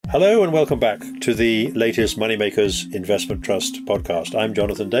Hello and welcome back to the latest Moneymakers Investment Trust podcast. I'm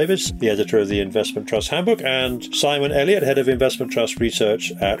Jonathan Davis, the editor of the Investment Trust Handbook, and Simon Elliott, head of Investment Trust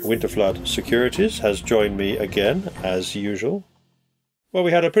Research at Winterflood Securities, has joined me again, as usual. Well,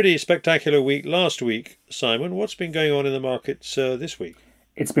 we had a pretty spectacular week last week, Simon. What's been going on in the markets this week?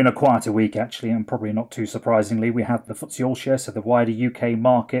 It's been a quieter week, actually, and probably not too surprisingly. We had the FTSE All-Share, so the wider UK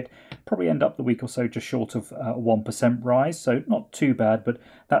market, probably end up the week or so just short of a 1% rise, so not too bad, but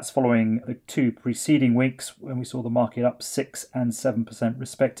that's following the two preceding weeks when we saw the market up 6 and 7%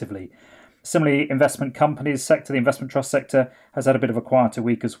 respectively. Similarly, investment companies sector, the investment trust sector, has had a bit of a quieter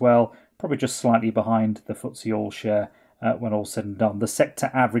week as well, probably just slightly behind the FTSE All-Share when all said and done. The sector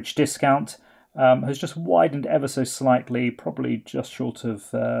average discount has just widened ever so slightly, probably just short of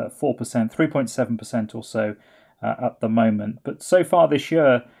 4%, 3.7% or so at the moment. But so far this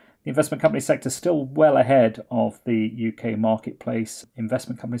year, the investment company sector is still well ahead of the UK marketplace.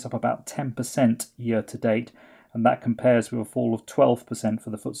 Investment companies up about 10% year to date, and that compares with a fall of 12% for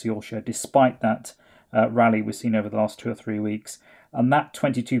the FTSE All-Share, despite that rally we've seen over the last 2 or 3 weeks. And that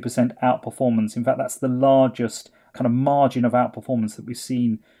 22% outperformance, in fact, that's the largest kind of margin of outperformance that we've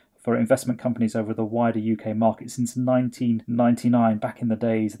seen for investment companies over the wider UK market since 1999, back in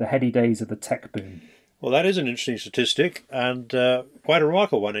the heady days of the tech boom. Well, that is an interesting statistic, and quite a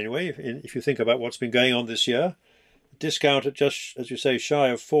remarkable one anyway, if you think about what's been going on this year. Discount at just, as you say, shy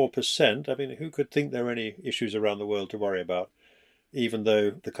of 4%. I mean, who could think there are any issues around the world to worry about, even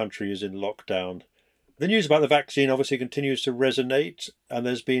though the country is in lockdown? The news about the vaccine obviously continues to resonate, and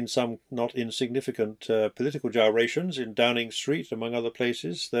there's been some not insignificant political gyrations in Downing Street, among other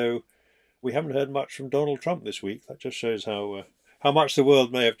places, though we haven't heard much from Donald Trump this week. That just shows how much the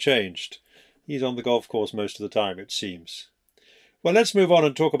world may have changed. He's on the golf course most of the time, it seems. Well, let's move on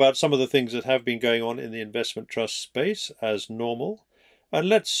and talk about some of the things that have been going on in the investment trust space as normal. And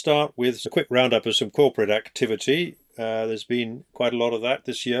let's start with a quick roundup of some corporate activity. There's been quite a lot of that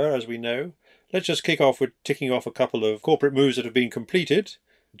this year, as we know. Let's just kick off with ticking off a couple of corporate moves that have been completed.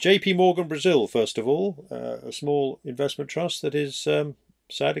 JP Morgan Brazil, first of all, a small investment trust that is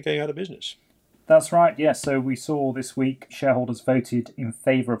sadly going out of business. That's right, yes. So we saw this week shareholders voted in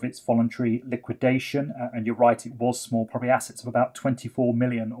favour of its voluntary liquidation. And you're right, it was small, probably assets of about 24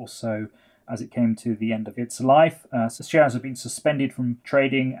 million or so as it came to the end of its life. So shares have been suspended from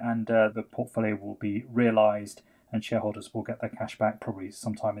trading, and the portfolio will be realised, and shareholders will get their cash back probably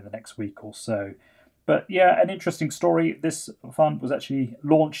sometime in the next week or so. But yeah, an interesting story. This fund was actually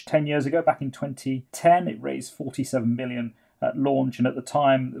launched 10 years ago, back in 2010. It raised 47 million at launch, and at the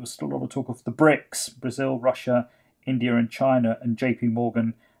time there was still a lot of talk of the BRICS, Brazil, Russia, India and China, and JP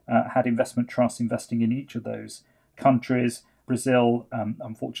Morgan had investment trusts investing in each of those countries. Brazil,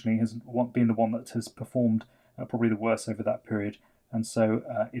 unfortunately, has been the one that has performed probably the worst over that period, and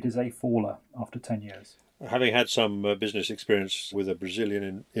so it is a faller after 10 years. Having had some business experience with a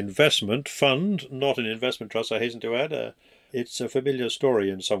Brazilian investment fund, not an investment trust, I hasten to add, it's a familiar story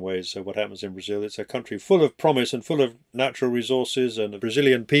in some ways, what happens in Brazil. It's a country full of promise and full of natural resources, and the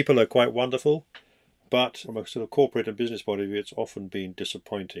Brazilian people are quite wonderful. But from a sort of corporate and business point of view, it's often been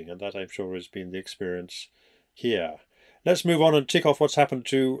disappointing, and that I'm sure has been the experience here. Let's move on and tick off what's happened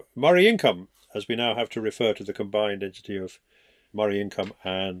to Murray Income, as we now have to refer to the combined entity of Murray Income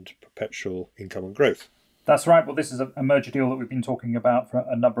and Perpetual Income and Growth. That's right. Well, this is a merger deal that we've been talking about for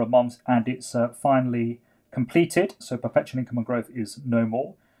a number of months, and it's finally completed. So Perpetual Income and Growth is no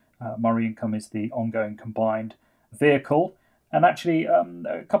more. Murray Income is the ongoing combined vehicle. And actually,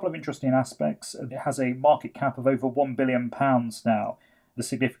 a couple of interesting aspects. It has a market cap of over £1 billion now, the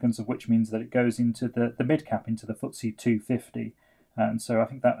significance of which means that it goes into the mid-cap, into the FTSE 250. And so I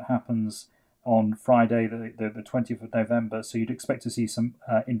think that happens on Friday, the 20th of November. So you'd expect to see some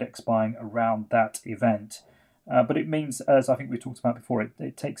index buying around that event. But it means, as I think we talked about before,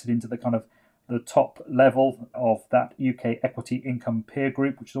 it takes it into the kind of the top level of that UK equity income peer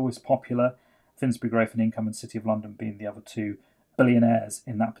group, which is always popular. Finsbury Growth and Income and City of London being the other two billionaires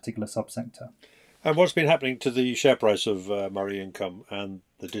in that particular subsector. And what's been happening to the share price of Murray Income and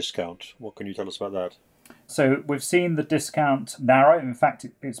the discount? What can you tell us about that? So we've seen the discount narrow. In fact,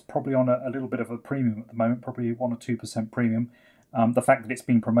 it's probably on a little bit of a premium at the moment, probably 1 or 2% premium. The fact that it's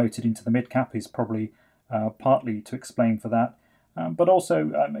been promoted into the mid-cap is probably partly to explain for that. But also,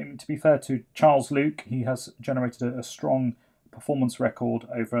 to be fair to Charles Luke, he has generated a strong performance record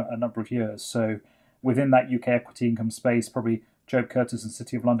over a number of years. So within that UK equity income space, probably Job Curtis and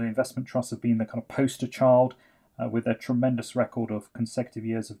City of London Investment Trust have been the kind of poster child with their tremendous record of consecutive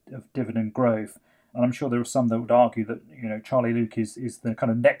years of dividend growth. And I'm sure there are some that would argue that Charlie Luke is the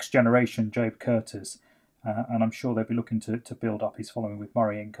kind of next generation Job Curtis. and I'm sure they'll be looking to build up his following with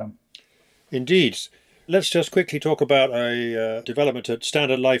Murray Income. Indeed. Let's just quickly talk about a development at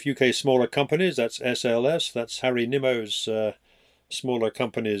Standard Life UK Smaller Companies. That's SLS. That's Harry Nimmo's Smaller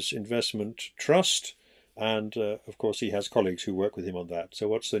Companies Investment Trust. And, of course, he has colleagues who work with him on that. So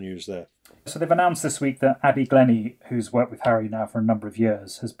what's the news there? So they've announced this week that Abby Glennie, who's worked with Harry now for a number of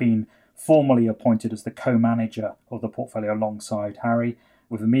years, has been formally appointed as the co-manager of the portfolio alongside Harry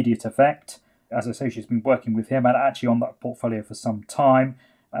with immediate effect. As I say, she's been working with him and actually on that portfolio for some time.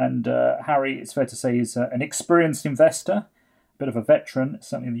 And Harry, it's fair to say, is an experienced investor, a bit of a veteran,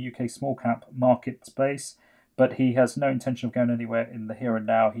 certainly in the UK small cap market space, but he has no intention of going anywhere in the here and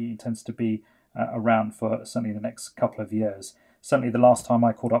now. He intends to be around for certainly the next couple of years. Certainly the last time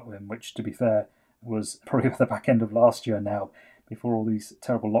I caught up with him, which to be fair was probably at the back end of last year now, before all these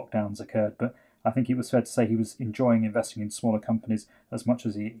terrible lockdowns occurred. But I think it was fair to say he was enjoying investing in smaller companies as much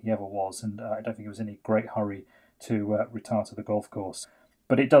as he ever was, and I don't think he was in any great hurry to retire to the golf course.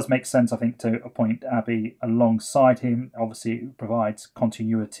 But it does make sense, I think, to appoint Abby alongside him. Obviously, it provides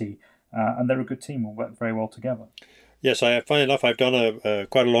continuity, and they're a good team, will work very well together. Yes, funny enough, I've done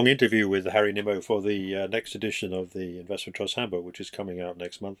quite a long interview with Harry Nimmo for the next edition of the Investment Trust Handbook, which is coming out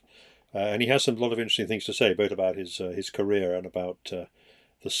next month. And he has a lot of interesting things to say, both about his career and about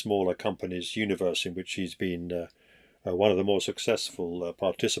the smaller companies universe in which he's been one of the more successful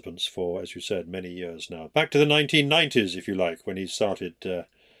participants for, as you said, many years now. Back to the 1990s, if you like, when he started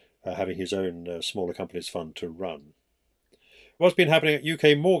having his own smaller companies fund to run. What's been happening at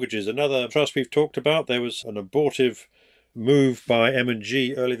UK Mortgages, another trust we've talked about? There was an abortive move by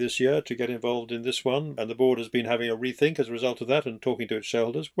M&G early this year to get involved in this one, and the board has been having a rethink as a result of that and talking to its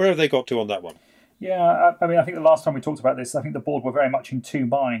shareholders. Where have they got to on that one? Yeah, I mean, I think the last time we talked about this, I think the board were very much in two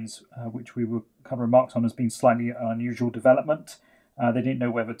minds, which we were kind of remarked on as being slightly an unusual development. They didn't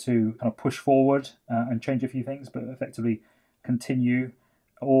know whether to kind of push forward and change a few things, but effectively continue,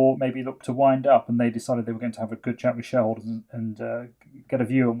 or maybe look to wind up, and they decided they were going to have a good chat with shareholders and get a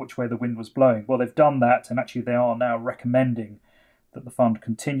view on which way the wind was blowing. Well, they've done that, and actually they are now recommending that the fund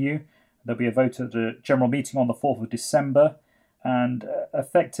continue. There'll be a vote at the general meeting on the 4th of December, and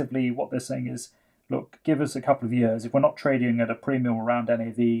effectively what they're saying is, look, give us a couple of years. If we're not trading at a premium around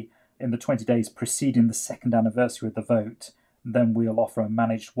NAV in the 20 days preceding the second anniversary of the vote, then we'll offer a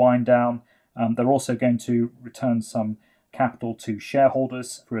managed wind down. They're also going to return some capital to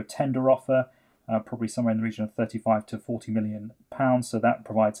shareholders through a tender offer, probably somewhere in the region of 35 to 40 million pounds. So that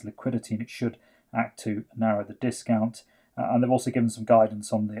provides liquidity, and it should act to narrow the discount. And they've also given some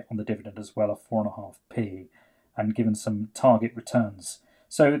guidance on the dividend as well of 4.5p, and given some target returns.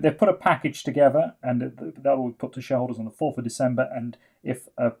 So they've put a package together, and that will be put to shareholders on the 4th of December. And if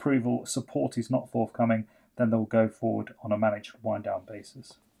approval support is not forthcoming, then they'll go forward on a managed wind down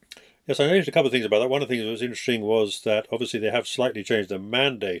basis. Yes, I noticed a couple of things about that. One of the things that was interesting was that obviously they have slightly changed the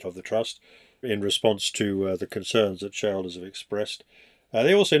mandate of the trust in response to the concerns that shareholders have expressed.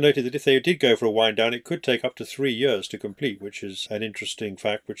 They also noted that if they did go for a wind down, it could take up to 3 years to complete, which is an interesting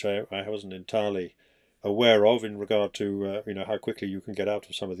fact which I wasn't entirely aware of in regard to how quickly you can get out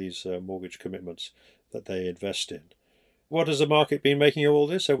of some of these mortgage commitments that they invest in. What has the market been making of all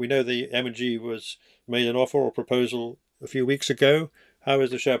this? So we know the M&G was made an offer or proposal a few weeks ago. How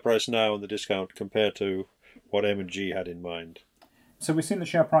is the share price now and the discount compared to what M&G had in mind? So we've seen the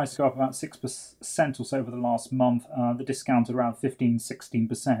share price go up about 6% or so over the last month. The discount around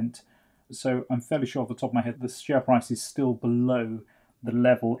 15-16%. So I'm fairly sure off the top of my head the share price is still below the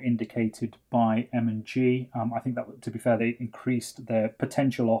level indicated by M&G. I think that, to be fair, they increased their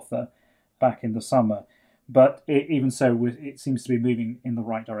potential offer back in the summer. But even so, it seems to be moving in the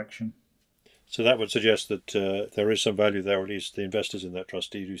right direction. So that would suggest that there is some value there, or at least the investors in that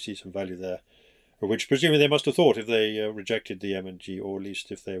trust do see some value there, which presumably they must have thought if they rejected the M&G, or at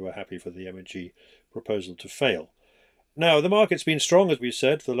least if they were happy for the M&G proposal to fail. Now, the market's been strong, as we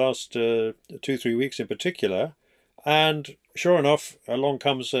said, for the last 2-3 weeks in particular. And sure enough, along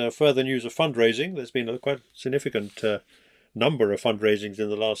comes further news of fundraising. There's been a quite significant number of fundraisings in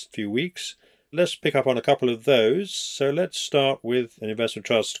the last few weeks. Let's pick up on a couple of those. So let's start with an investment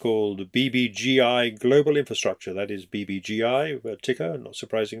trust called BBGI Global Infrastructure. That is BBGI, ticker, not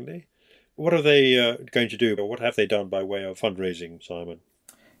surprisingly. What are they going to do, or what have they done by way of fundraising, Simon?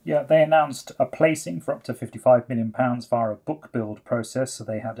 Yeah, they announced a placing for up to £55 million via a book build process. So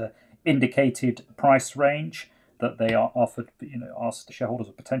they had an indicated price range that they are offered, asked shareholders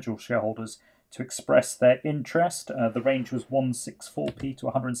or potential shareholders to express their interest. The range was 164p to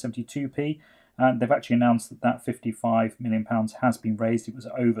 172p. And they've actually announced that £55 million has been raised. It was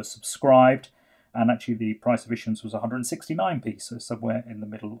oversubscribed. And actually the price of issuance was 169p, so somewhere in the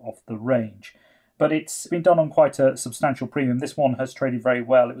middle of the range. but it's been done on quite a substantial premium. This one has traded very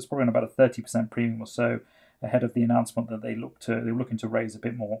well. It was probably on about a 30% premium or so ahead of the announcement that they were looking to raise a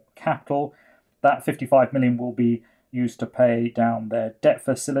bit more capital. That 55 million will be used to pay down their debt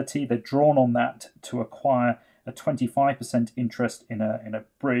facility. They're drawn on that to acquire a 25% interest in a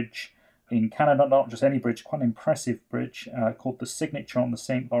bridge in Canada, not just any bridge, quite an impressive bridge called the Signature on the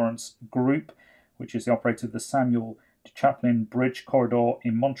St. Lawrence Group, which is the operator of the Samuel de Champlain Bridge Corridor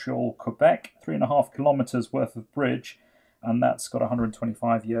in Montreal, Quebec. 3.5 kilometers worth of bridge, and that's got a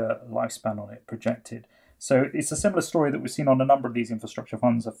 125-year lifespan on it projected. So it's a similar story that we've seen on a number of these infrastructure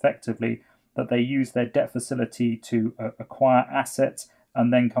funds, effectively, that they use their debt facility to acquire assets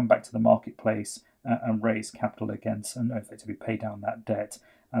and then come back to the marketplace and raise capital against and effectively pay down that debt.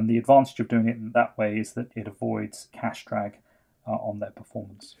 And the advantage of doing it in that way is that it avoids cash drag on their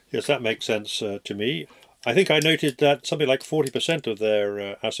performance. Yes, that makes sense to me. I think I noted that something like 40% of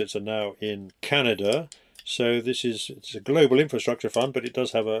their assets are now in Canada. So it's a global infrastructure fund, but it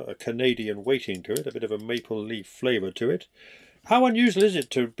does have a Canadian weighting to it, a bit of a maple leaf flavour to it. How unusual is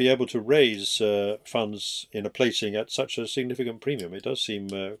it to be able to raise funds in a placing at such a significant premium? It does seem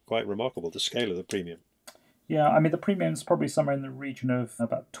quite remarkable, the scale of the premium. Yeah, I mean, the premium is probably somewhere in the region of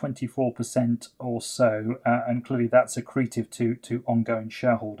about 24% or so, and clearly that's accretive to ongoing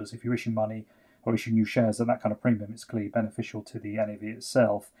shareholders. If you issue money or issue new shares at that kind of premium, it's clearly beneficial to the NAV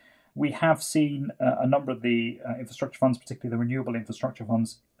itself. We have seen a number of the infrastructure funds, particularly the renewable infrastructure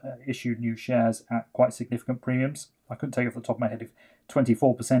funds, issue new shares at quite significant premiums. I couldn't tell you off the top of my head if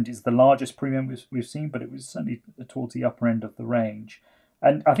 24% is the largest premium we've seen, but it was certainly towards the upper end of the range.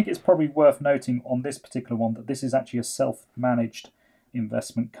 And I think it's probably worth noting on this particular one that this is actually a self-managed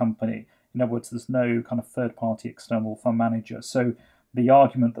investment company. In other words, there's no kind of third-party external fund manager. So the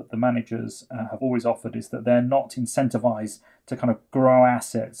argument that the managers have always offered is that they're not incentivized to kind of grow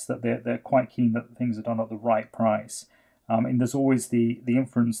assets, that they're quite keen that things are done at the right price. And there's always the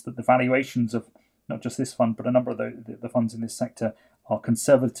inference that the valuations of not just this fund, but a number of the funds in this sector are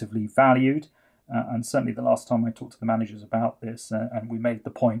conservatively valued. And certainly the last time I talked to the managers about this, and we made the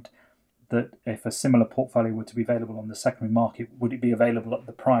point that if a similar portfolio were to be available on the secondary market, would it be available at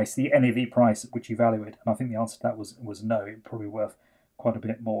the price, the NAV price at which you value it? And I think the answer to that was no. It's probably worth quite a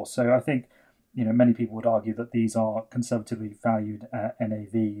bit more. So I think many people would argue that these are conservatively valued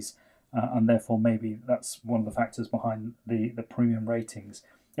NAVs, and therefore maybe that's one of the factors behind the premium ratings.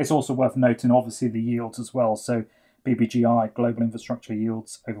 It's also worth noting, obviously, the yields as well. So BBGI, global infrastructure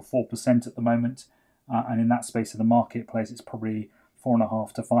yields over 4% at the moment. And in that space of the marketplace, it's probably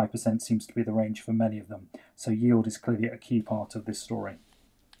 4.5% to 5% seems to be the range for many of them. So yield is clearly a key part of this story.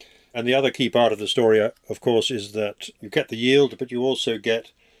 And the other key part of the story, of course, is that you get the yield, but you also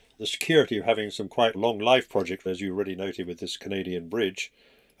get the security of having some quite long life project, as you already noted with this Canadian bridge.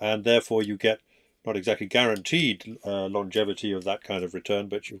 And therefore you get not exactly guaranteed longevity of that kind of return,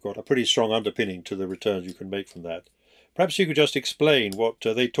 but you've got a pretty strong underpinning to the returns you can make from that. Perhaps you could just explain what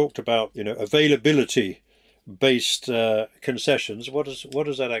they talked about, availability-based concessions. What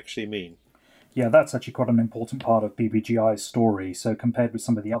does that actually mean? Yeah, that's actually quite an important part of BBGI's story. So compared with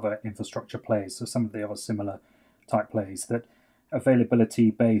some of the other infrastructure plays, so some of the other similar type plays, that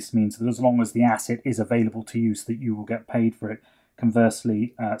availability-based means that as long as the asset is available to use, that you will get paid for it.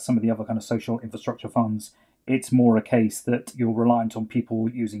 Conversely, some of the other kind of social infrastructure funds, it's more a case that you're reliant on people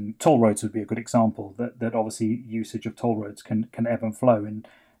using toll roads would be a good example, that obviously usage of toll roads can ebb and flow in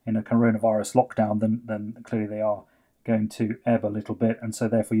a coronavirus lockdown, then clearly they are going to ebb a little bit, and so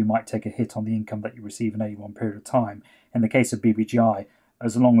therefore you might take a hit on the income that you receive in any one period of time. In the case of BBGI,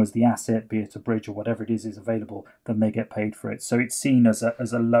 as long as the asset, be it a bridge or whatever it is available, then they get paid for it. So it's seen as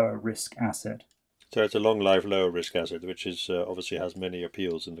a lower risk asset. So it's a long life, lower risk asset, which is obviously has many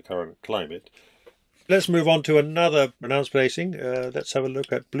appeals in the current climate. Let's move on to another announced placing. Let's have a look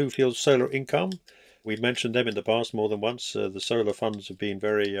at Bluefield Solar Income. We've mentioned them in the past more than once. The solar funds have been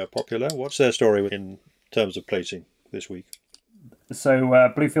very popular. What's their story in terms of placing this week? So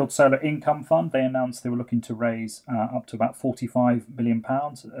Bluefield Solar Income Fund, they announced they were looking to raise up to about £45 million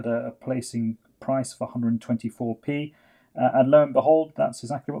at a placing price of 124p. And lo and behold, that's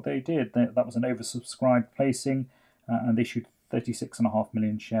exactly what they did. That was an oversubscribed placing, and they issued 36.5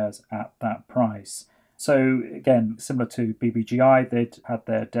 million shares at that price. So again, similar to BBGI, they'd had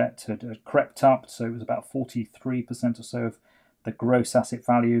their debt had crept up, so it was about 43% or so of the gross asset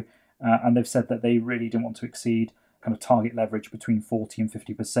value, and they've said that they really didn't want to exceed kind of target leverage between 40 and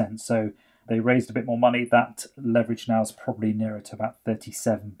 50%. So they raised a bit more money. That leverage now is probably nearer to about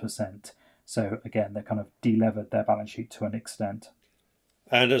 37%. So again, they kind of delevered their balance sheet to an extent.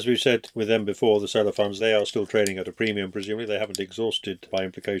 And as we've said with them before, the solar farms, they are still trading at a premium, presumably. They haven't exhausted, by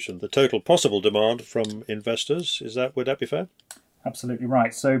implication, the total possible demand from investors. Would that be fair? Absolutely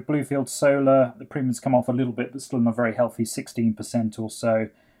right. So Bluefield Solar, the premiums come off a little bit, but still in a very healthy 16% or so.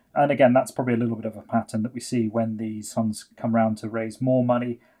 And again, that's probably a little bit of a pattern that we see when these funds come around to raise more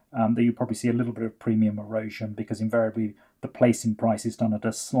money, that you probably see a little bit of premium erosion because invariably the placing price is done at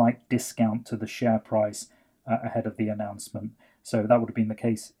a slight discount to the share price ahead of the announcement. So that would have been the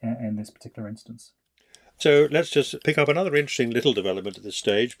case in this particular instance. So let's just pick up another interesting little development at this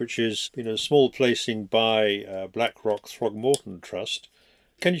stage, which is a small placing by BlackRock Throgmorton Trust.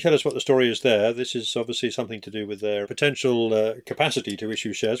 Can you tell us what the story is there? This is obviously something to do with their potential capacity to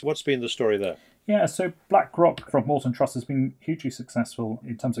issue shares. What's been the story there? Yeah, so BlackRock Throgmorton Trust has been hugely successful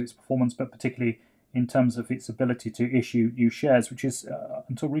in terms of its performance, but particularly in terms of its ability to issue new shares, which is,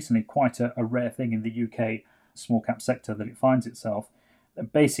 until recently, quite a rare thing in the UK small cap sector that it finds itself.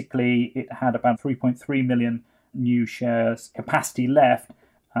 Basically, it had about 3.3 million new shares capacity left,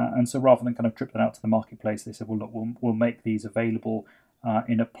 and so rather than kind of drip that out to the marketplace, they said, well, look, we'll make these available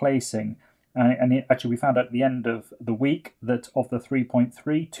in a placing. And actually, we found out at the end of the week that of the 3.3,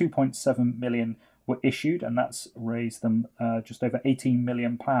 2.7 million were issued, and that's raised them just over £18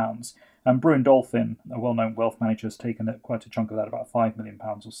 million. And Brewin Dolphin, a well-known wealth manager, has taken quite a chunk of that, about £5 million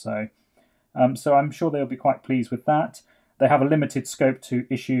or so. So I'm sure they'll be quite pleased with that. They have a limited scope to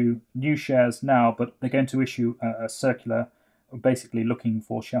issue new shares now, but they're going to issue a circular basically looking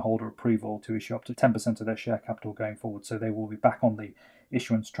for shareholder approval to issue up to 10% of their share capital going forward. So they will be back on the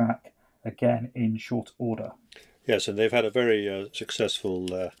issuance track again in short order. Yes, and they've had a very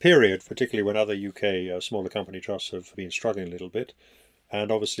successful period, particularly when other UK smaller company trusts have been struggling a little bit.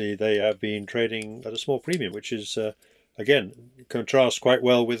 And obviously they have been trading at a small premium, which is, again, contrasts quite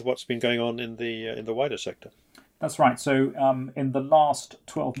well with what's been going on in the wider sector. That's right. So in the last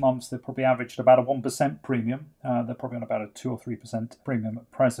 12 months, they've probably averaged about a 1% premium. They're probably on about a 2 or 3% premium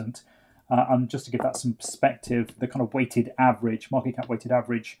at present. And just to give that some perspective, the kind of weighted average, market cap weighted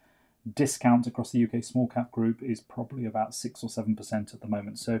average discount across the UK small cap group is probably about 6 or 7% at the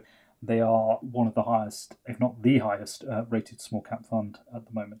moment. So they are one of the highest, if not the highest, rated small cap fund at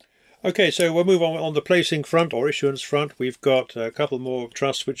the moment. Okay, so we'll move on the placing front or issuance front. We've got a couple more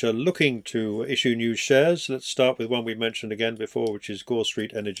trusts which are looking to issue new shares. Let's start with one we mentioned again before, which is Gore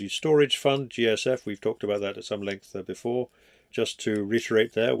Street Energy Storage Fund, GSF. We've talked about that at some length before. Just to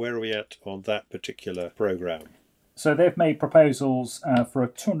reiterate there, where are we at on that particular programme? So they've made proposals for a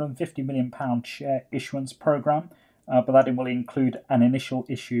 £250 million share issuance programme, but that will include an initial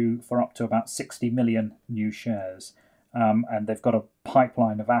issue for up to about 60 million new shares. And they've got a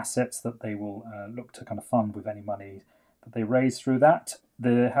pipeline of assets that they will look to kind of fund with any money that they raise through that.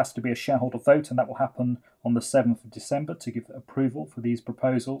 There has to be a shareholder vote, and that will happen on the 7th of December to give approval for these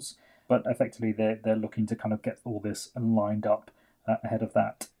proposals. But effectively, they're looking to kind of get all this lined up ahead of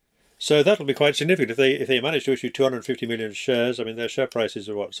that. So that'll be quite significant if they manage to issue 250 million shares. I mean, their share prices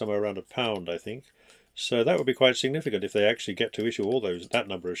are somewhere around £1, I think. So that would be quite significant if they actually get to issue all that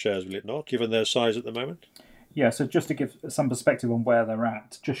number of shares, will it not, given their size at the moment? Yeah, so just to give some perspective on where they're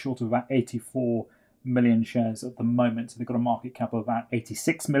at, just short of about 84 million shares at the moment. So they've got a market cap of about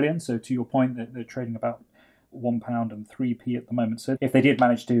 86 million. So to your point, they're trading about £1 and 3p at the moment. So if they did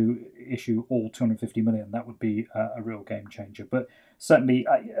manage to issue all 250 million, that would be a real game changer. But certainly,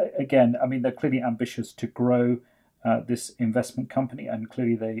 again, I mean, they're clearly ambitious to grow this investment company, and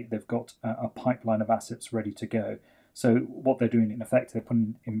clearly they've got a pipeline of assets ready to go. So what they're doing, in effect, they're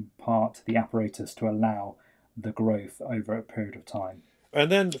putting in part the apparatus to allow the growth over a period of time.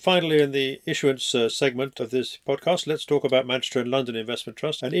 And then finally, in the issuance segment of this podcast, let's talk about Manchester and London Investment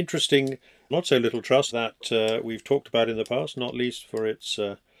Trust, an interesting, not so little trust that we've talked about in the past, not least for its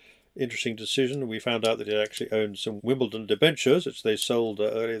interesting decision. We found out that it actually owned some Wimbledon debentures, which they sold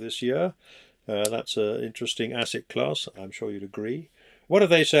earlier this year. That's an interesting asset class, I'm sure you'd agree. What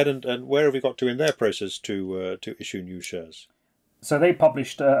have they said, and where have we got to in their process to issue new shares? So they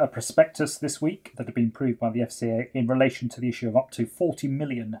published a prospectus this week that had been approved by the FCA in relation to the issue of up to 40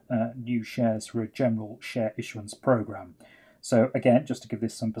 million new shares for a general share issuance programme. So again, just to give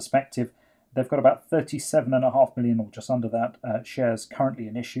this some perspective, they've got about 37.5 million, or just under that, shares currently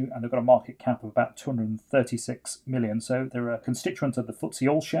in issue, and they've got a market cap of about 236 million. So they're a constituent of the FTSE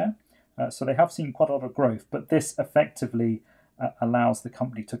All-Share. So they have seen quite a lot of growth, but this effectively allows the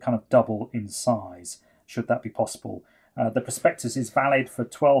company to kind of double in size, should that be possible. The prospectus is valid for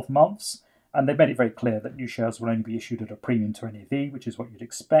 12 months, and they've made it very clear that new shares will only be issued at a premium to NAV, which is what you'd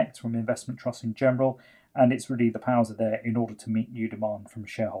expect from investment trusts in general, and it's really the powers are there in order to meet new demand from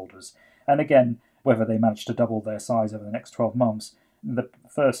shareholders. And again, whether they manage to double their size over the next 12 months, The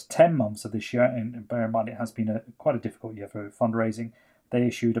first 10 months of this year, and bear in mind it has been quite a difficult year for fundraising, they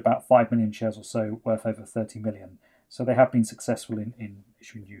issued about 5 million shares or so, worth over 30 million. So they have been successful in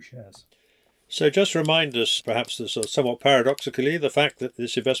issuing new shares. So just remind us, perhaps somewhat paradoxically, the fact that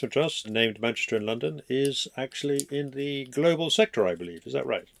this investment trust, named Manchester and London, is actually in the global sector, I believe. Is that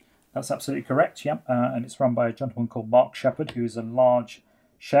right? That's absolutely correct, yeah. And it's run by a gentleman called Mark Shepherd, who is a large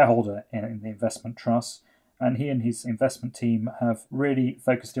shareholder in the investment trust. And he and his investment team have really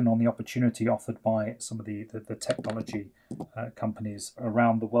focused in on the opportunity offered by some of the technology companies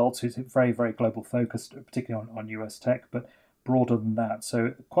around the world. So it's very, very global focused, particularly on US tech, but broader than that.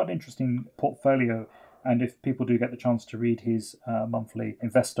 So quite an interesting portfolio. And if people do get the chance to read his monthly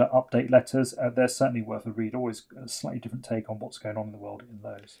investor update letters, they're certainly worth a read. Always a slightly different take on what's going on in the world in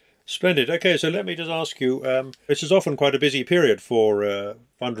those. Splendid. Okay, so let me just ask you, this is often quite a busy period for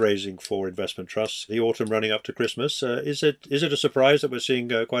fundraising for investment trusts, the autumn running up to Christmas. Is it a surprise that we're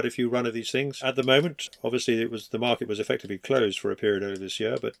seeing quite a few run of these things at the moment? Obviously, the market was effectively closed for a period earlier this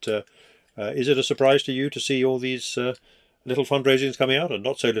year, but is it a surprise to you to see all these little fundraisings coming out and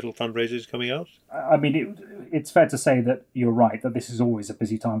not so little fundraisings coming out? I mean, it's fair to say that you're right, that this is always a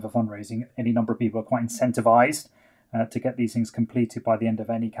busy time for fundraising. Any number of people are quite incentivized to get these things completed by the end of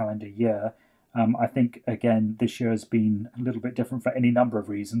any calendar year. I think, again, this year has been a little bit different for any number of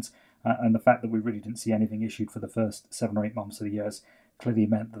reasons. And the fact that we really didn't see anything issued for the first 7 or 8 months of the year has clearly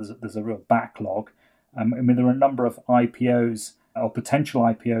meant there's a real backlog. I mean, there are a number of IPOs or potential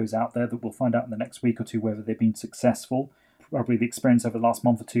IPOs out there that we'll find out in the next week or two whether they've been successful. Probably the experience over the last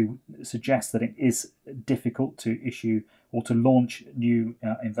month or two suggests that it is difficult to issue or to launch new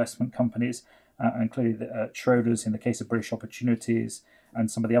investment companies. And clearly, Schroders, in the case of British Opportunities,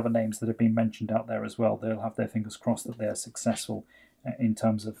 and some of the other names that have been mentioned out there as well, they'll have their fingers crossed that they're successful in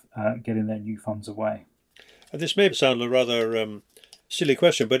terms of getting their new funds away. This may sound a rather silly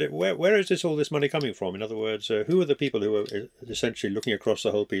question, but where is all this money coming from? In other words, who are the people who are essentially looking across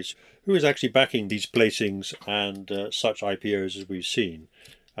the whole piece? Who is actually backing these placings and such IPOs as we've seen?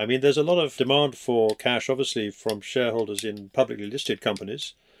 I mean, there's a lot of demand for cash, obviously, from shareholders in publicly listed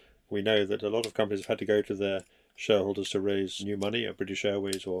companies. We know that a lot of companies have had to go to their shareholders to raise new money, British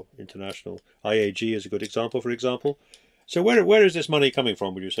Airways or International. IAG is a good example, for example. So where is this money coming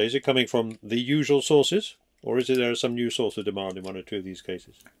from, would you say? Is it coming from the usual sources, or is there some new source of demand in one or two of these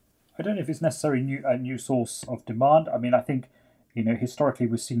cases? I don't know if it's necessarily a new source of demand. I mean, I think, historically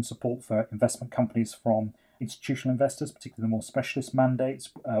we've seen support for investment companies from institutional investors, particularly the more specialist mandates.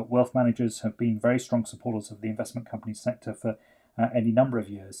 Wealth managers have been very strong supporters of the investment company sector for any number of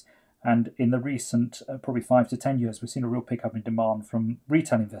years. And in the recent, probably 5 to 10 years, we've seen a real pickup in demand from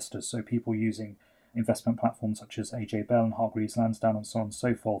retail investors, so people using investment platforms such as AJ Bell and Hargreaves Lansdown and so on and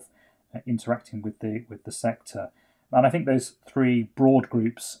so forth, interacting with the sector. And I think those three broad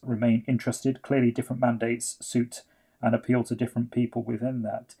groups remain interested. Clearly, different mandates suit and appeal to different people within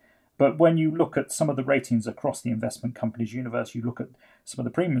that. But when you look at some of the ratings across the investment companies universe, you look at some of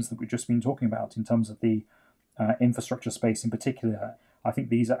the premiums that we've just been talking about in terms of the infrastructure space in particular. I think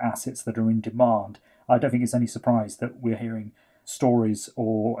these are assets that are in demand. I don't think it's any surprise that we're hearing stories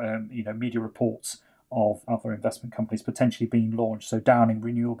or media reports of other investment companies potentially being launched. So Downing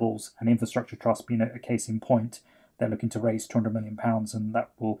Renewables and Infrastructure Trust being a case in point. They're looking to raise £200 million, and that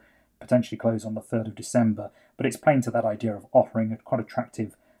will potentially close on the 3rd of December. But it's playing to that idea of offering quite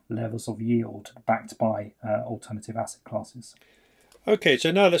attractive levels of yield backed by alternative asset classes. Okay, so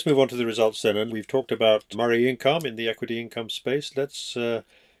now let's move on to the results then. And we've talked about Murray Income in the equity income space. Let's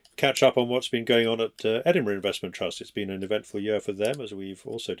catch up on what's been going on at Edinburgh Investment Trust. It's been an eventful year for them, as we've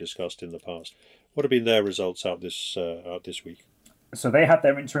also discussed in the past. What have been their results out this week? So they had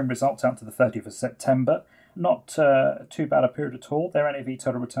their interim results out to the 30th of September. Not too bad a period at all. Their NAV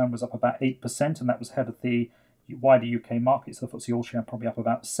total return was up about 8%, and that was ahead of the wider UK market. So the FTSE All-Share probably up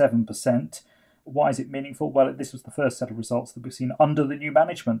about 7%. Why is it meaningful? Well, this was the first set of results that we've seen under the new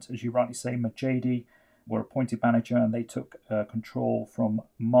management. As you rightly say, Majidi were appointed manager, and they took control from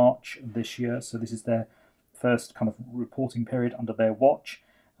March this year. So this is their first kind of reporting period under their watch.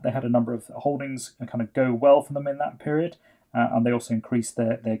 They had a number of holdings kind of go well for them in that period, and they also increased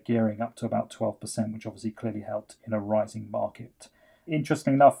their gearing up to about 12%, which obviously clearly helped in a rising market.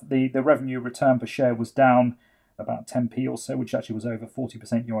 Interestingly enough, the revenue return per share was down about 10p or so, which actually was over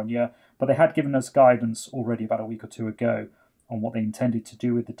 40% year on year. But they had given us guidance already about a week or two ago on what they intended to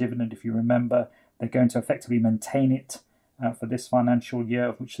do with the dividend. If you remember, they're going to effectively maintain it for this financial year,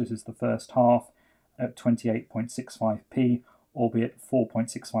 of which this is the first half, at 28.65p, albeit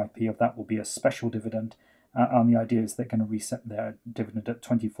 4.65p of that will be a special dividend. And the idea is they're going to reset their dividend at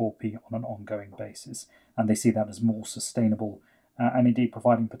 24p on an ongoing basis. And they see that as more sustainable and indeed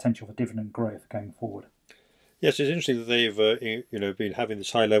providing potential for dividend growth going forward. Yes, it's interesting that they've been having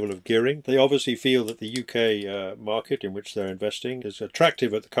this high level of gearing. They obviously feel that the UK market in which they're investing is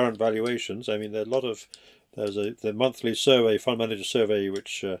attractive at the current valuations. I mean, there's the monthly survey, fund manager survey,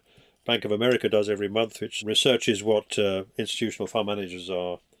 which Bank of America does every month, which researches what institutional fund managers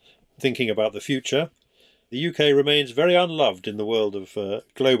are thinking about the future. The UK remains very unloved in the world of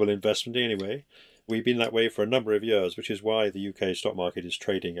global investment anyway. We've been that way for a number of years, which is why the UK stock market is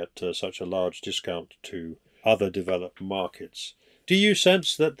trading at such a large discount to other developed markets. Do you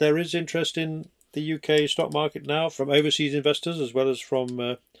sense that there is interest in the UK stock market now from overseas investors as well as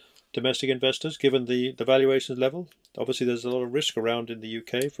from domestic investors, given the valuation level? Obviously, there's a lot of risk around in the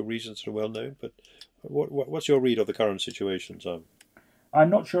UK for reasons that are well known, but what's your read of the current situation, Simon? I'm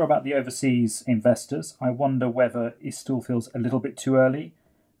not sure about the overseas investors. I wonder whether it still feels a little bit too early.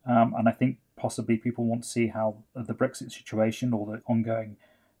 And I think possibly people want to see how the Brexit situation or the ongoing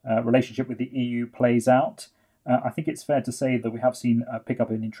relationship with the EU plays out. I think it's fair to say that we have seen a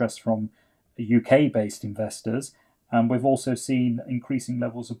pickup in interest from UK-based investors, and we've also seen increasing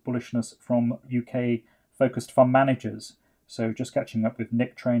levels of bullishness from UK-focused fund managers. So just catching up with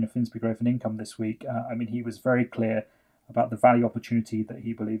Nick Train of Finsbury Growth and Income this week, he was very clear about the value opportunity that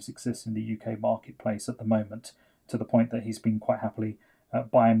he believes exists in the UK marketplace at the moment, to the point that he's been quite happily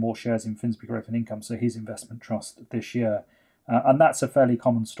buying more shares in Finsbury Growth and Income, so his investment trust this year. And that's a fairly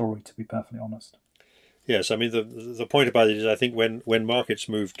common story, to be perfectly honest. Yes, I mean, the point about it is I think when markets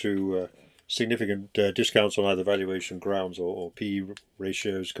move to significant discounts on either valuation grounds or PE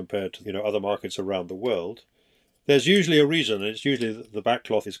ratios compared to other markets around the world, there's usually a reason. And it's usually the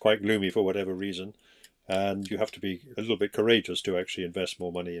backcloth is quite gloomy for whatever reason, and you have to be a little bit courageous to actually invest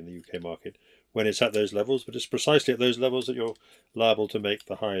more money in the UK market when it's at those levels. But it's precisely at those levels that you're liable to make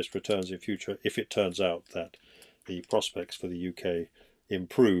the highest returns in future if it turns out that the prospects for the UK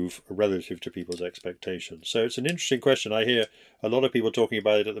improve relative to people's expectations. So it's an interesting question. I hear a lot of people talking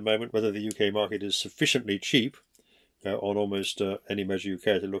about it at the moment, whether the UK market is sufficiently cheap on almost any measure you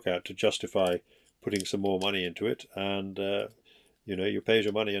care to look at to justify putting some more money into it. And, you pay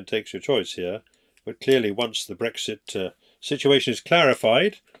your money and takes your choice here. But clearly, once the Brexit situation is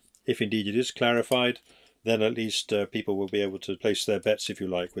clarified, if indeed it is clarified, then at least people will be able to place their bets, if you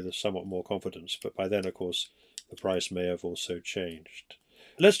like, with somewhat more confidence. But by then, of course, the price may have also changed.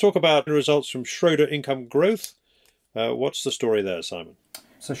 Let's talk about the results from Schroder Income Growth. What's the story there, Simon?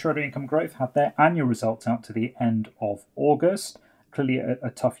 So Schroder Income Growth had their annual results out to the end of August. Clearly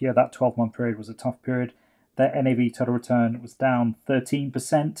a tough year. That 12-month period was a tough period. Their NAV total return was down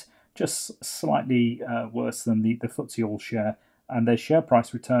 13%, just slightly worse than the FTSE All-Share. And their share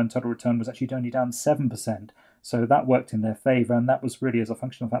price return, total return, was actually only down 7%. So that worked in their favour, and that was really as a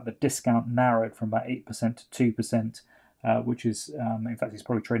function of the fact that discount narrowed from about 8% to 2%, which is, in fact, it's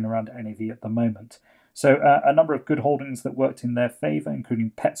probably trading around NAV at the moment. So a number of good holdings that worked in their favour,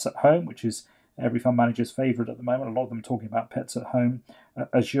 including Pets at Home, which is every fund manager's favourite at the moment. A lot of them are talking about Pets at Home,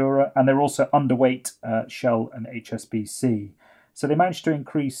 Azura, and they're also underweight Shell and HSBC. So they managed to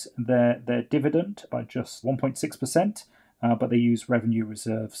increase their dividend by just 1.6%, but they use revenue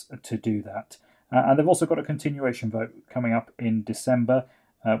reserves to do that. And they've also got a continuation vote coming up in December,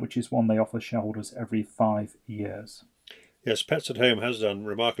 which is one they offer shareholders every 5 years. Yes, Pets at Home has done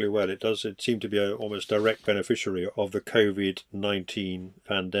remarkably well. It seem to be an almost direct beneficiary of the COVID-19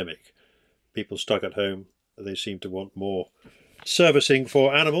 pandemic. People stuck at home, they seem to want more servicing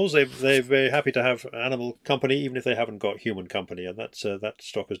for animals. They're very happy to have animal company, even if they haven't got human company, and that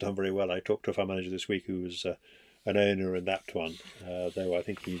stock has done very well. I talked to a fund manager this week who was an owner in that one, though I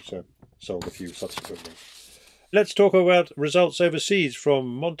think he's sold a few subsequently. Let's talk about results overseas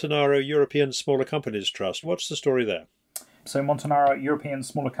from Montanaro European Smaller Companies Trust. What's the story there? So Montanaro European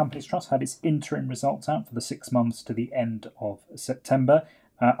Smaller Companies Trust had its interim results out for the 6 months to the end of September.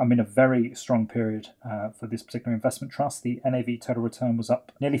 A very strong period for this particular investment trust. The NAV total return was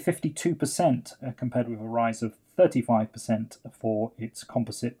up nearly 52% compared with a rise of 35% for its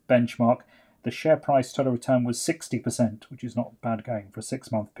composite benchmark. The share price total return was 60%, which is not bad going for a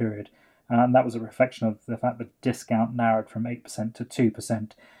 6-month period. And that was a reflection of the fact that discount narrowed from 8% to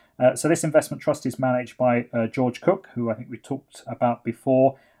 2%. So this investment trust is managed by George Cook, who I think we talked about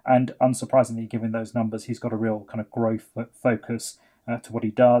before. And unsurprisingly, given those numbers, he's got a real kind of growth focus to what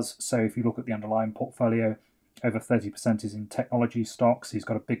he does. So if you look at the underlying portfolio, over 30% is in technology stocks. He's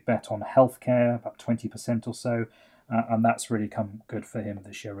got a big bet on healthcare, about 20% or so. And that's really come good for him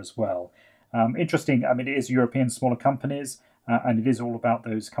this year as well. Interesting, it is European smaller companies, and it is all about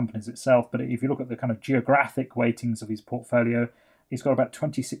those companies itself. But if you look at the kind of geographic weightings of his portfolio, he's got about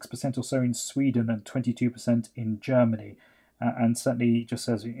 26% or so in Sweden and 22% in Germany. And certainly just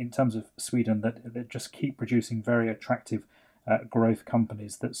says in terms of Sweden that they just keep producing very attractive growth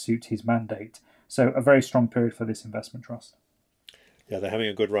companies that suit his mandate. So a very strong period for this investment trust. Yeah, they're having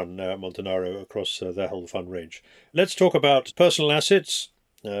a good run now at Montanaro across their whole fund range. Let's talk about personal assets.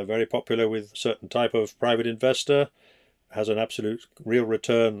 Very popular with a certain type of private investor, has an absolute real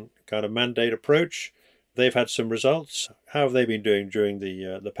return kind of mandate approach. They've had some results. How have they been doing during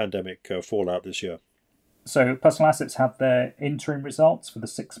the pandemic fallout this year? So personal assets have their interim results for the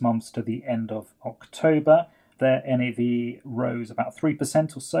 6 months to the end of October. Their NAV rose about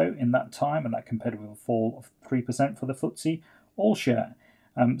 3% or so in that time, and that compared with a fall of 3% for the FTSE All-Share.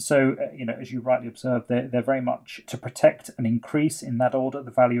 As you rightly observed, they're very much to protect and increase in that order the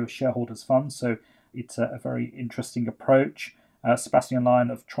value of shareholders' funds. So it's a very interesting approach. Sebastian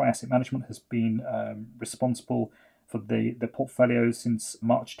Lyon of Troy Asset Management has been responsible for the portfolio since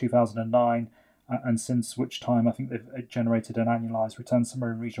March 2009, and since which time I think they've generated an annualized return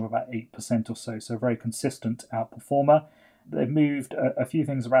somewhere in the region of about 8% or so. So a very consistent outperformer. They've moved a few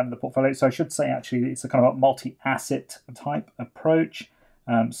things around in the portfolio. So I should say actually it's a kind of a multi-asset type approach.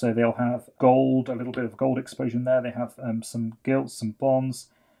 So they'll have gold, a little bit of gold exposure in there. They have some gilts, some bonds,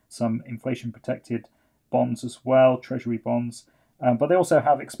 some inflation-protected bonds as well, treasury bonds. But they also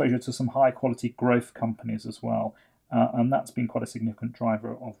have exposure to some high-quality growth companies as well. And that's been quite a significant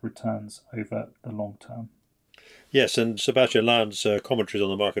driver of returns over the long term. Yes, and Sebastian Lyon's commentaries on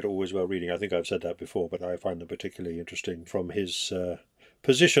the market are always well reading. I think I've said that before, but I find them particularly interesting from his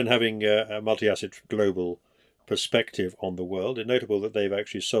position having a multi-asset global perspective on the world. It's notable that they've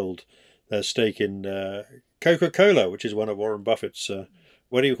actually sold their stake in Coca-Cola, which is one of Warren Buffett's,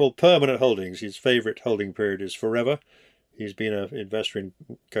 what do you call, permanent holdings. His favourite holding period is forever. He's been an investor in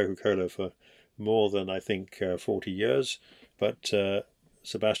Coca-Cola for more than, I think, 40 years. But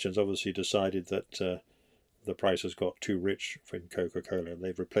Sebastian's obviously decided that the price has got too rich for Coca-Cola, and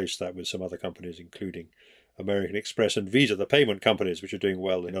they've replaced that with some other companies, including American Express and Visa, the payment companies, which are doing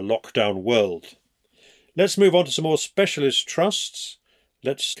well in a lockdown world. Let's move on to some more specialist trusts.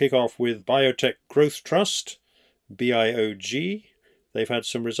 Let's kick off with Biotech Growth Trust, BIOG. They've had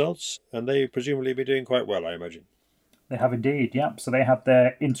some results, and they presumably be doing quite well, I imagine. They have indeed, yeah. So they had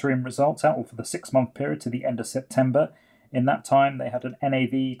their interim results out for the 6-month period to the end of September. In that time, they had an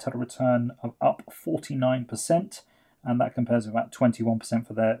NAV total return of up 49%, and that compares with about 21%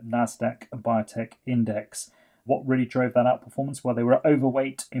 for their NASDAQ Biotech Index. What really drove that outperformance? Well, they were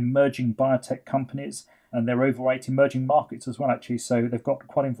overweight emerging biotech companies, and they're overweight emerging markets as well, actually. So they've got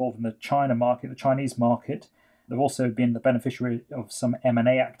quite involved in the China market, the Chinese market. They've also been the beneficiary of some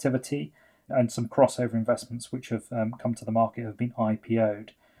M&A activity, and some crossover investments which have come to the market have been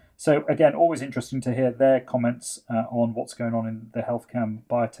IPO'd. So again, always interesting to hear their comments on what's going on in the healthcare and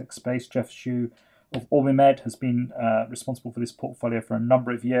biotech space. Jeff Xu of OrbiMed has been responsible for this portfolio for a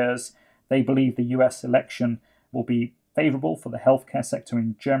number of years. They believe the US election will be favourable for the healthcare sector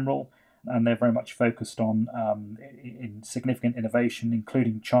in general, and they're very much focused on in significant innovation,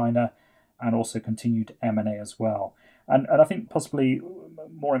 including China, and also continued M&A as well. And I think possibly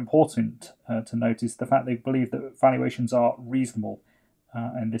more important to note is the fact they believe that valuations are reasonable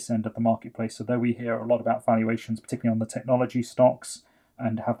in this end of the marketplace. So though we hear a lot about valuations, particularly on the technology stocks,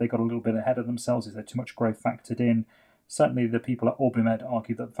 and have they got a little bit ahead of themselves? Is there too much growth factored in? Certainly the people at OrbiMed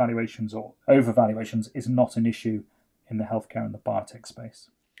argue that valuations or overvaluations is not an issue in the healthcare and the biotech space.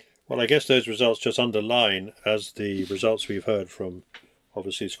 Well, I guess those results just underline, as the results we've heard from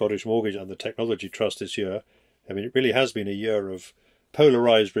obviously Scottish Mortgage and the Technology Trust this year. I mean, it really has been a year of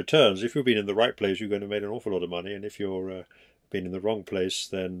polarised returns. If you've been in the right place, you're going to have made an awful lot of money, and if you're been in the wrong place,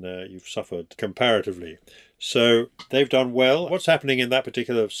 then you've suffered comparatively. So they've done well. What's happening in that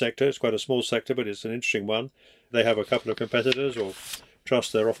particular sector? It's quite a small sector, but it's an interesting one. They have a couple of competitors, or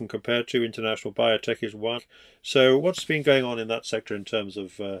trusts they're often compared to. International Biotech is one. So what's been going on in that sector in terms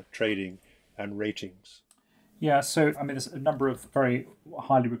of trading and ratings? Yeah, so I mean, there's a number of very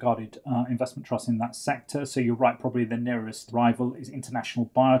highly regarded investment trusts in that sector. So you're right, probably the nearest rival is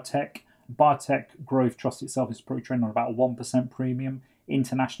International Biotech. Biotech Growth Trust itself is probably trading on about a 1% premium.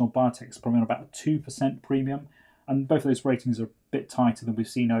 International Biotech is probably on about a 2% premium. And both of those ratings are a bit tighter than we've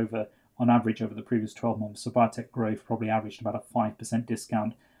seen on average over the previous 12 months. So Biotech Growth probably averaged about a 5%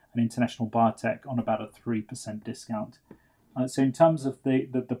 discount, and International Biotech on about a 3% discount. So in terms of the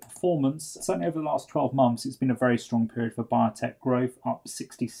performance, certainly over the last 12 months, it's been a very strong period for biotech growth, up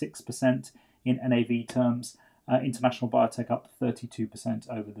 66% in NAV terms. International Biotech up 32%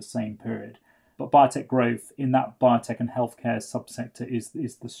 over the same period. But biotech growth in that biotech and healthcare subsector is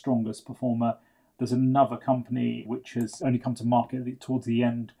the strongest performer. There's another company which has only come to market towards the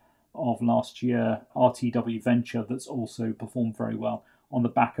end of last year, RTW Venture, that's also performed very well on the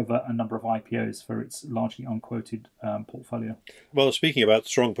back of a number of IPOs for its largely unquoted portfolio. Well, speaking about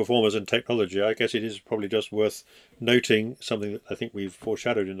strong performers in technology, I guess it is probably just worth noting something that I think we've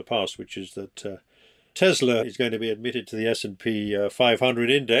foreshadowed in the past, which is that Tesla is going to be admitted to the S&P 500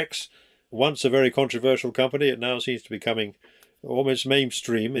 index. Once a very controversial company, it now seems to be becoming almost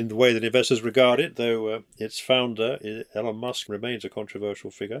mainstream in the way that investors regard it, though its founder, Elon Musk, remains a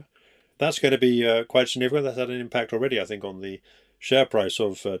controversial figure. That's going to be quite significant. That's had an impact already, I think, on the share price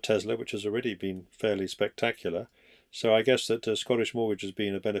of Tesla, which has already been fairly spectacular. So I guess that Scottish Mortgage has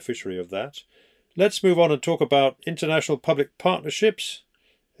been a beneficiary of that. Let's move on and talk about international public partnerships.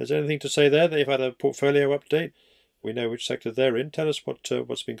 Is there anything to say there? They've had a portfolio update. We know which sector they're in. Tell us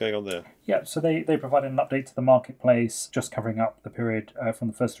what's been going on there. Yeah, so they provided an update to the marketplace, just covering up the period from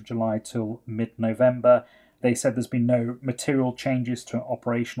the 1st of July till mid-November. They said there's been no material changes to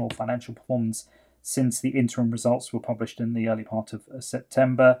operational financial performance since the interim results were published in the early part of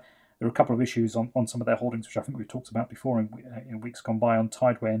September. There are a couple of issues on some of their holdings, which I think we've talked about before in weeks gone by, on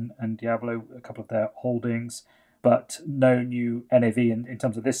Tideway and Diablo, a couple of their holdings, but no new NAV in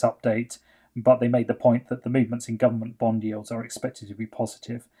terms of this update. But they made the point that the movements in government bond yields are expected to be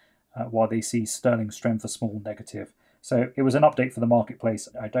positive, while they see sterling strength a small negative. So it was an update for the marketplace.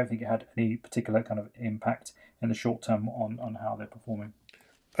 I don't think it had any particular kind of impact in the short term on how they're performing.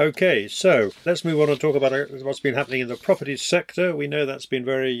 Okay, so let's move on and talk about what's been happening in the property sector. We know that's been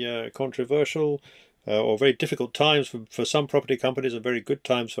very controversial or very difficult times for some property companies and very good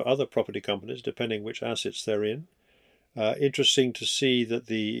times for other property companies, depending which assets they're in. Interesting to see that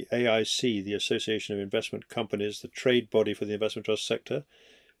the AIC, the Association of Investment Companies, the trade body for the investment trust sector,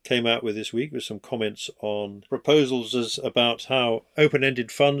 came out with this week with some comments on proposals about how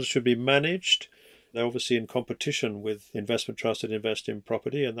open-ended funds should be managed. They're obviously in competition with investment trusts that invest in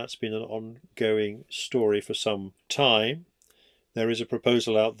property, and that's been an ongoing story for some time. There is a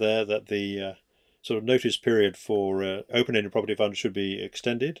proposal out there that the sort of notice period for open-ended property funds should be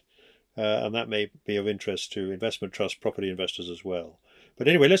extended, and that may be of interest to investment trust property investors as well. But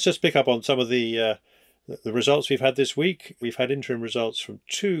anyway, let's just pick up on some of the results we've had this week. We've had interim results from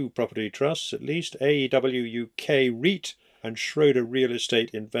two property trusts, at least, AEW UK REIT and Schroder Real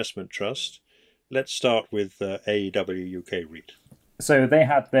Estate Investment Trust. Let's start with AEW UK REIT. So they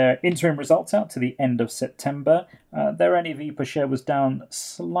had their interim results out to the end of September. Their NAV per share was down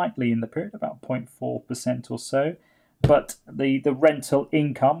slightly in the period, about 0.4% or so. But the rental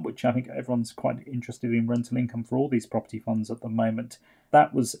income, which I think everyone's quite interested in rental income for all these property funds at the moment,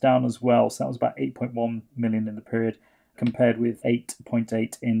 that was down as well. So that was about 8.1 million in the period, compared with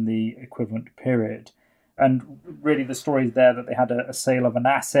 8.8 in the equivalent period. And really the story is there that they had a sale of an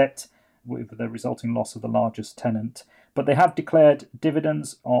asset with the resulting loss of the largest tenant. But they have declared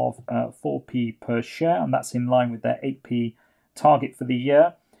dividends of 4p per share, and that's in line with their 8p target for the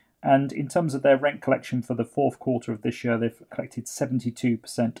year. And in terms of their rent collection for the fourth quarter of this year, they've collected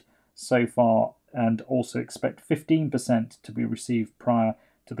 72% so far, and also expect 15% to be received prior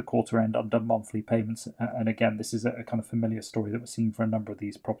to the quarter end under monthly payments. And again, this is a kind of familiar story that we're seeing for a number of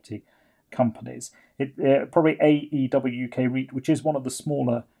these property companies. Probably AEW UK REIT, which is one of the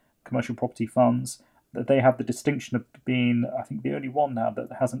smaller commercial property funds, that they have the distinction of being, I think, the only one now that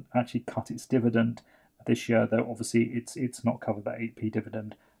hasn't actually cut its dividend this year, though obviously it's not covered. That 8p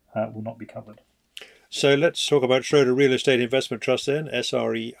dividend will not be covered. So let's talk about Schroder Real Estate Investment Trust then,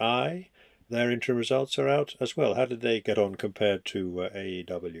 SREI. Their interim results are out as well. How did they get on compared to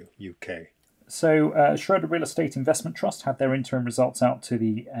AEW UK? So Schroder Real Estate Investment Trust had their interim results out to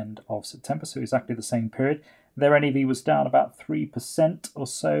the end of September, so exactly the same period. Their NAV was down about 3% or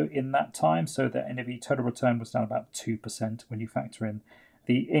so in that time, so their NAV total return was down about 2% when you factor in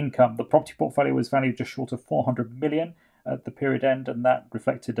the income. The property portfolio was valued just short of 400 million at the period end, and that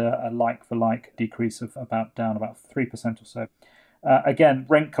reflected a like-for-like decrease of down about 3% or so. Again,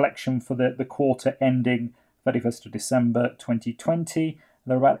 rent collection for the quarter ending 31st of December 2020,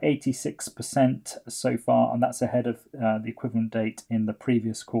 they're about 86% so far, and that's ahead of the equivalent date in the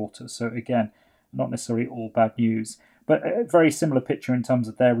previous quarter. So again, not necessarily all bad news, but a very similar picture in terms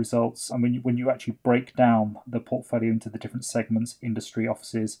of their results. And when you actually break down the portfolio into the different segments, industry,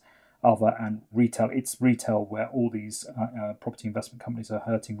 offices, other, and retail, it's retail where all these property investment companies are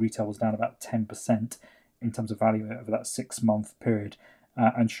hurting. Retail was down about 10% in terms of value over that 6-month period.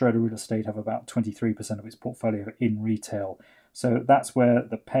 And Schroder Real Estate have about 23% of its portfolio in retail. So that's where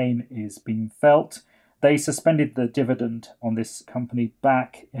the pain is being felt. They suspended the dividend on this company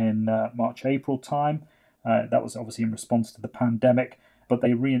back in March, April time. That was obviously in response to the pandemic. but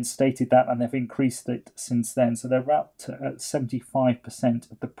they reinstated that and they've increased it since then. So they're up to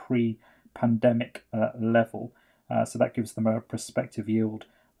 75% of the pre-pandemic level. So that gives them a prospective yield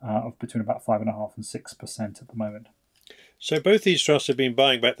of between about 5.5% and 6% at the moment. So both these trusts have been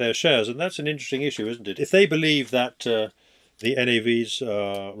buying back their shares, and that's an interesting issue, isn't it? If they believe that the NAVs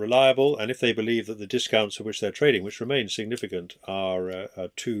are reliable, and if they believe that the discounts at which they're trading, which remain significant, are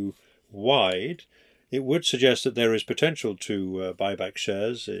too wide, it would suggest that there is potential to buy back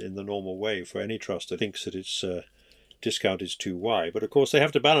shares in the normal way for any trust that thinks that its discount is too wide. But of course they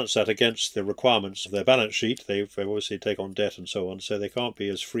have to balance that against the requirements of their balance sheet. They obviously take on debt and so on, so they can't be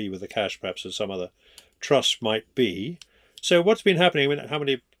as free with the cash perhaps as some other trusts might be. So what's been happening? I mean, how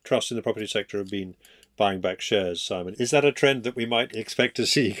many trusts in the property sector have been buying back shares, Simon? Is that a trend that we might expect to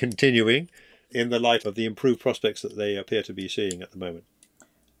see continuing in the light of the improved prospects that they appear to be seeing at the moment?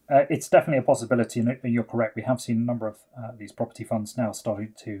 It's definitely a possibility, and you're correct. We have seen a number of these property funds now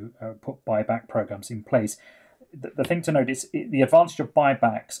starting to put buyback programs in place. The thing to note is the advantage of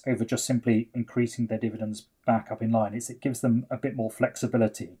buybacks over just simply increasing their dividends back up in line is it gives them a bit more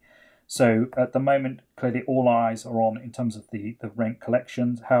flexibility. So at the moment, clearly all eyes are on in terms of the rent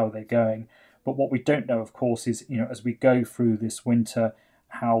collections, how are they going? But what we don't know, of course, is, as we go through this winter,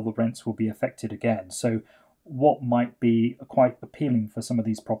 how the rents will be affected again. So what might be quite appealing for some of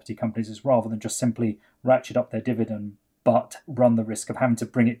these property companies is rather than just simply ratchet up their dividend, but run the risk of having to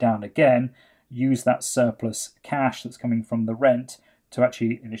bring it down again, use that surplus cash that's coming from the rent to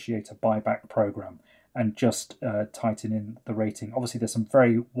actually initiate a buyback program and just tighten in the rating. Obviously, there's some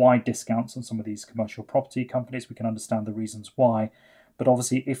very wide discounts on some of these commercial property companies. We can understand the reasons why. But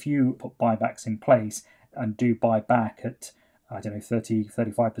obviously, if you put buybacks in place and do buy back at, 30,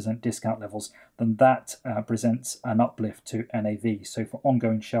 35% discount levels, then that presents an uplift to NAV. So for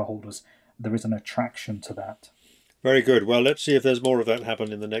ongoing shareholders, there is an attraction to that. Very good. Well, let's see if there's more of that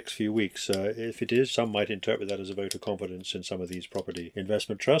happen in the next few weeks. If it is, some might interpret that as a vote of confidence in some of these property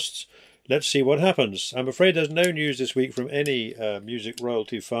investment trusts. Let's see what happens. I'm afraid there's no news this week from any music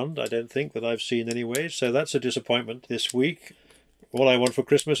royalty fund, I don't think, that I've seen anyway. So that's a disappointment this week. All I want for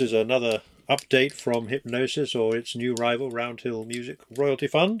Christmas is another update from Hipgnosis or its new rival, Roundhill Music Royalty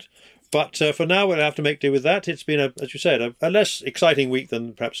Fund. But for now, we'll have to make do with that. It's been, as you said, a less exciting week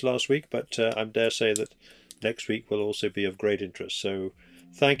than perhaps last week, but I dare say that next week will also be of great interest. So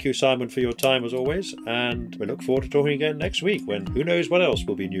thank you, Simon, for your time as always, and we look forward to talking again next week when who knows what else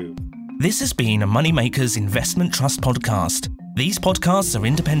will be new. This has been a Moneymakers Investment Trust podcast. These podcasts are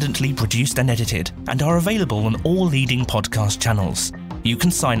independently produced and edited and are available on all leading podcast channels. You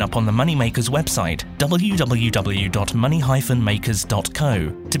can sign up on the Moneymakers website,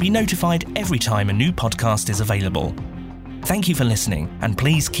 www.money-makers.co, to be notified every time a new podcast is available. Thank you for listening, and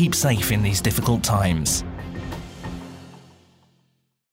please keep safe in these difficult times.